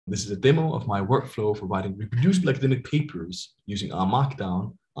This is a demo of my workflow for writing reproducible academic papers using R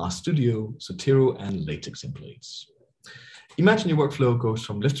Markdown, RStudio, Zotero, and LaTeX templates. Imagine your workflow goes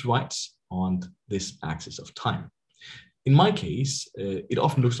from left to right on this axis of time. In my case, it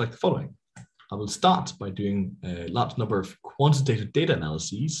often looks like the following. I will start by doing a large number of quantitative data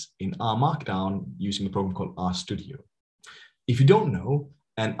analyses in R Markdown using a program called RStudio. If you don't know,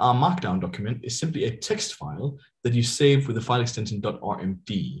 an R Markdown document is simply a text file that you save with the file extension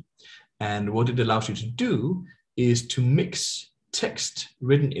 .rmd. And what it allows you to do is to mix text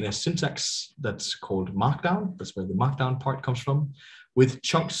written in a syntax that's called Markdown, that's where the Markdown part comes from, with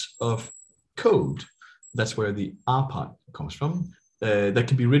chunks of code, that's where the R part comes from, that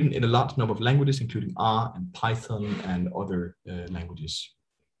can be written in a large number of languages, including R and Python and other languages.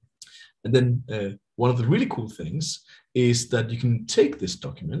 And then one of the really cool things is that you can take this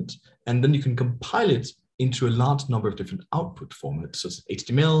document and then you can compile it into a large number of different output formats, such as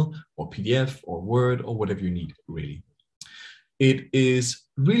HTML or PDF or Word or whatever you need, really. It is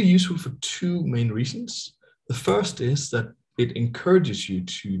really useful for two main reasons. The first is that it encourages you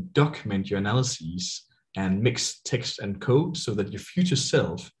to document your analyses and mix text and code so that your future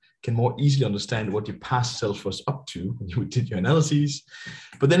self can more easily understand what your past self was up to when you did your analyses.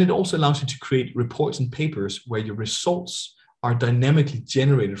 But then it also allows you to create reports and papers where your results are dynamically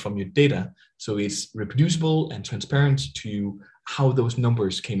generated from your data. So it's reproducible and transparent to how those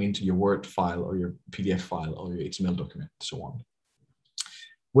numbers came into your Word file or your PDF file or your HTML document, and so on.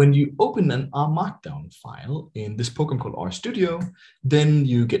 When you open an R Markdown file in this program called RStudio, then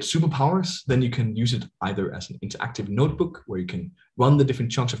you get superpowers. Then you can use it either as an interactive notebook where you can run the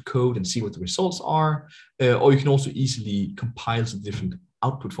different chunks of code and see what the results are, or you can also easily compile the different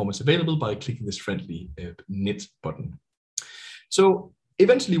output formats available by clicking this friendly knit button. So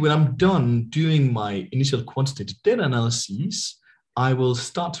eventually, when I'm done doing my initial quantitative data analyses, I will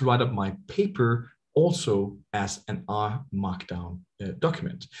start to write up my paper also as an R Markdown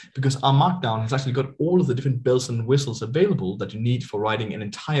document, because R Markdown has actually got all of the different bells and whistles available that you need for writing an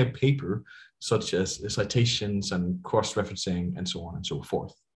entire paper, such as citations and cross-referencing and so on and so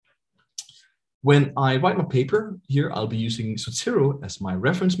forth. When I write my paper here, I'll be using Zotero as my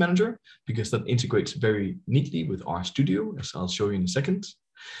reference manager because that integrates very neatly with RStudio, as I'll show you in a second.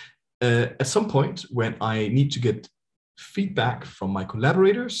 At some point, when I need to get feedback from my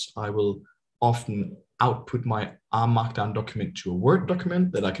collaborators, I will often output my R Markdown document to a Word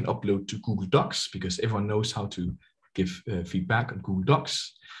document that I can upload to Google Docs, because everyone knows how to give feedback on Google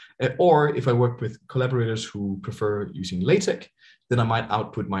Docs. Or if I work with collaborators who prefer using LaTeX, then I might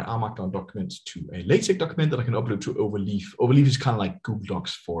output my R Markdown document to a LaTeX document that I can upload to Overleaf. Overleaf is kind of like Google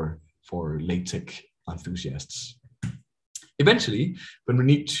Docs for LaTeX enthusiasts. Eventually, when we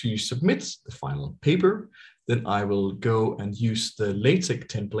need to submit the final paper, then I will go and use the LaTeX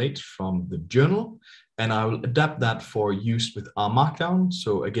template from the journal, and I will adapt that for use with R Markdown.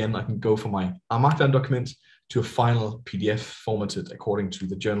 So again, I can go from my R Markdown document to a final PDF formatted according to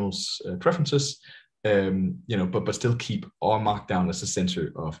the journal's preferences, but still keep R Markdown as the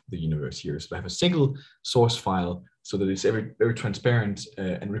center of the universe here. So I have a single source file so that it's very transparent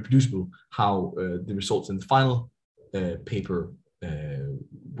and reproducible how the results in the final paper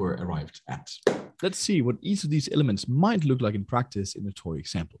were arrived at. Let's see what each of these elements might look like in practice in a toy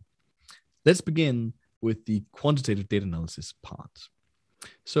example. Let's begin with the quantitative data analysis part.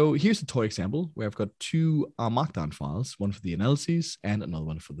 So here's a toy example where I've got two R Markdown files, one for the analyses and another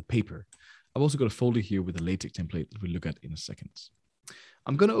one for the paper. I've also got a folder here with a LaTeX template that we'll look at in a second.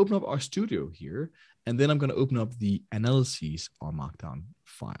 I'm going to open up RStudio here, and then I'm going to open up the analyses R Markdown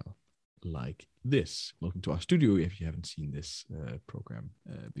file like this. Welcome to RStudio if you haven't seen this program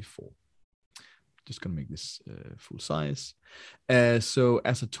before. Just going to make this full size. So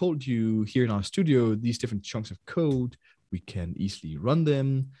as I told you here in RStudio, these different chunks of code, we can easily run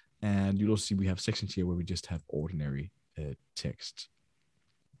them. And you'll also see we have sections here where we just have ordinary text.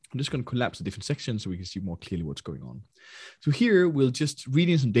 I'm just going to collapse the different sections so we can see more clearly what's going on. So here we'll just read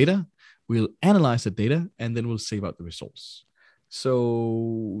in some data, we'll analyze the data, and then we'll save out the results.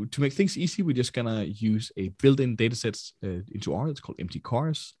 So to make things easy, we're just going to use a built-in datasets into R. It's called empty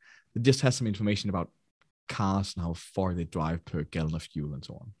cars. It just has some information about cars and how far they drive per gallon of fuel and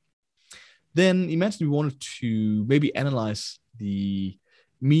so on. Then imagine we wanted to maybe analyze the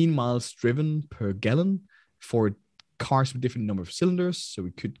mean miles driven per gallon for cars with different number of cylinders. So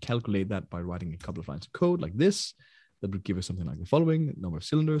we could calculate that by writing a couple of lines of code like this. That would give us something like the following: number of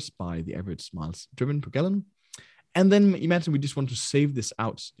cylinders by the average miles driven per gallon. And then imagine we just want to save this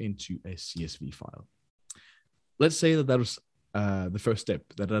out into a CSV file. Let's say that was the first step,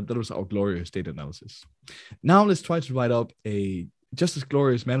 that was our glorious data analysis. Now let's try to write up a just as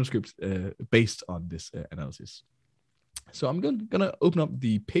glorious manuscript based on this analysis. So I'm gonna open up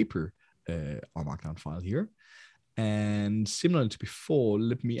the paper R Markdown file here. And similar to before,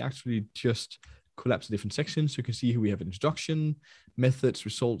 let me actually just collapse the different sections. So you can see here we have introduction, methods,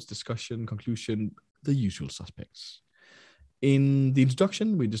 results, discussion, conclusion, the usual suspects. In the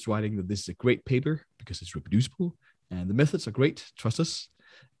introduction, we're just writing that this is a great paper because it's reproducible, and the methods are great, trust us.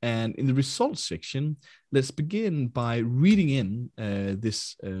 And in the results section, let's begin by reading in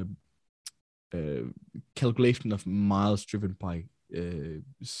this calculation of miles driven by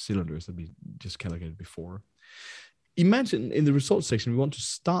cylinders that we just calculated before. Imagine in the results section, we want to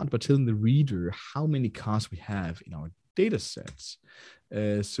start by telling the reader how many cars we have in our data sets.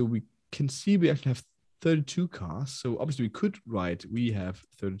 So we can see we actually have 32 cars. So obviously we could write, we have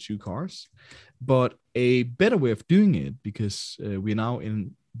 32 cars, but a better way of doing it, because we're now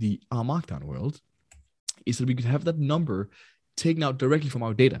in the R Markdown world, is that we could have that number taken out directly from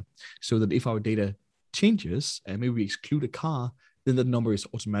our data. So that if our data changes and maybe we exclude a car, then the number is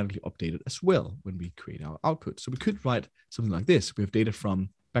automatically updated as well when we create our output. So we could write something like this. We have data from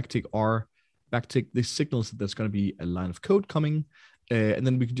backtick R, backtick. This signals that there's going to be a line of code coming. And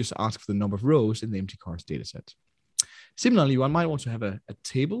then we can just ask for the number of rows in the empty cars data set. Similarly, one might want to have a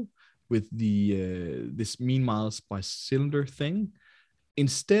table with the this mean miles by cylinder thing.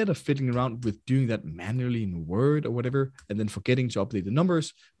 Instead of fiddling around with doing that manually in Word or whatever, and then forgetting to update the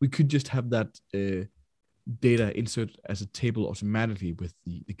numbers, we could just have that data insert as a table automatically with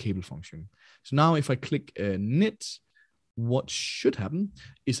the cable function. So now if I click knit, what should happen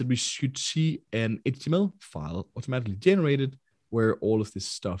is that we should see an HTML file automatically generated where all of this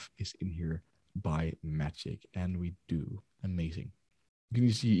stuff is in here by magic. And we do. Amazing. You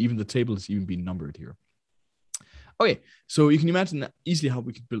can see even the table is even being numbered here. Okay, so you can imagine easily how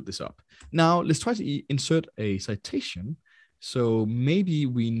we could build this up. Now let's try to insert a citation. So maybe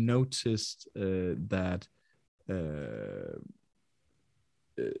we noticed that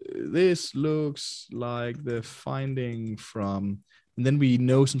this looks like the finding from, and then we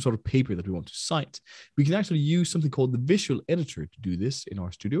know some sort of paper that we want to cite. We can actually use something called the visual editor to do this in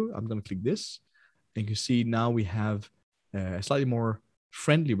RStudio. I'm going to click this, and you can see now we have a slightly more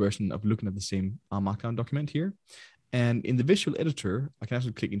friendly version of looking at the same R Markdown document here. And in the visual editor, I can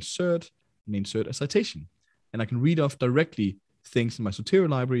actually click insert and insert a citation. And I can read off directly things in my Zotero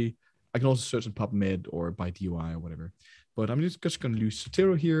library. I can also search in PubMed or by DOI or whatever. But I'm just going to use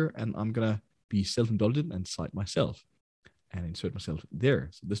Zotero here, and I'm going to be self-indulgent and cite myself and insert myself there.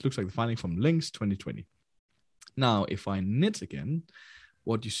 So this looks like the finding from Links 2020. Now, if I knit again,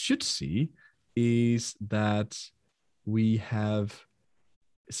 what you should see is that we have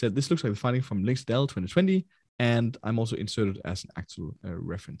said this looks like the finding from Links Dell 2020, and I'm also inserted as an actual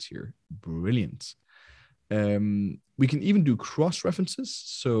reference here. Brilliant. We can even do cross references.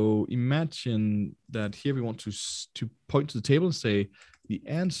 So imagine that here we want to point to the table and say the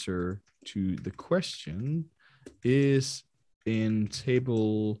answer to the question is in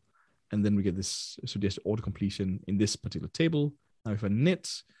table, and then we get this, so there's auto completion in this particular table. Now if I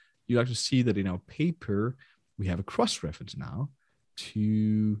knit, you actually see that in our paper, we have a cross reference now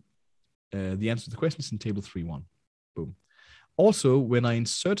to the answer to the question is in table 3.1. Boom. Also, when I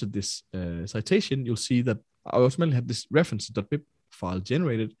inserted this citation, you'll see that I automatically had this reference.bib file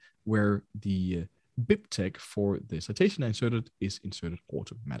generated where the bib tag for the citation I inserted is inserted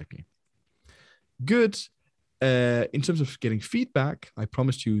automatically. Good. In terms of getting feedback, I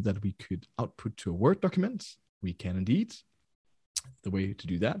promised you that we could output to a Word document. We can indeed. The way to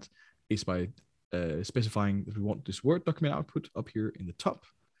do that is by specifying that we want this Word document output up here in the top.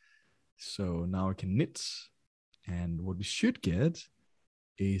 So now I can knit, and what we should get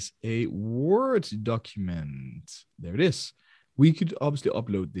is a Word document. There it is. We could obviously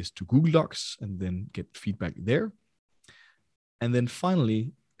upload this to Google Docs and then get feedback there. And then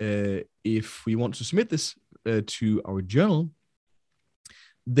finally, if we want to submit this to our journal,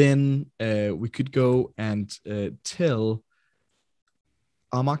 then we could go and tell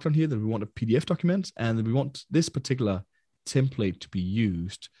R Markdown here that we want a PDF document and that we want this particular template to be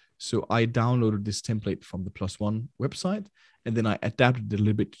used. So I downloaded this template from the +One website, and then I adapted it a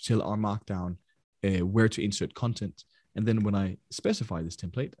little bit to tell R Markdown where to insert content. And then when I specify this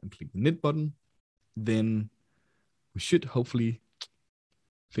template and click the knit button, then we should hopefully,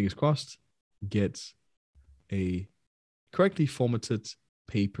 fingers crossed, get a correctly formatted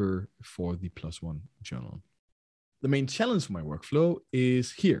paper for the +One journal. The main challenge for my workflow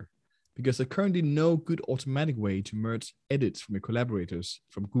is here, because there's currently no good automatic way to merge edits from your collaborators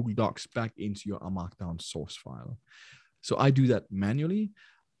from Google Docs back into your R Markdown source file. So I do that manually.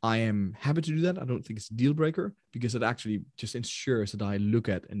 I am happy to do that. I don't think it's a deal breaker because it actually just ensures that I look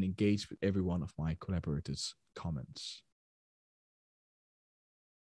at and engage with every one of my collaborators' comments.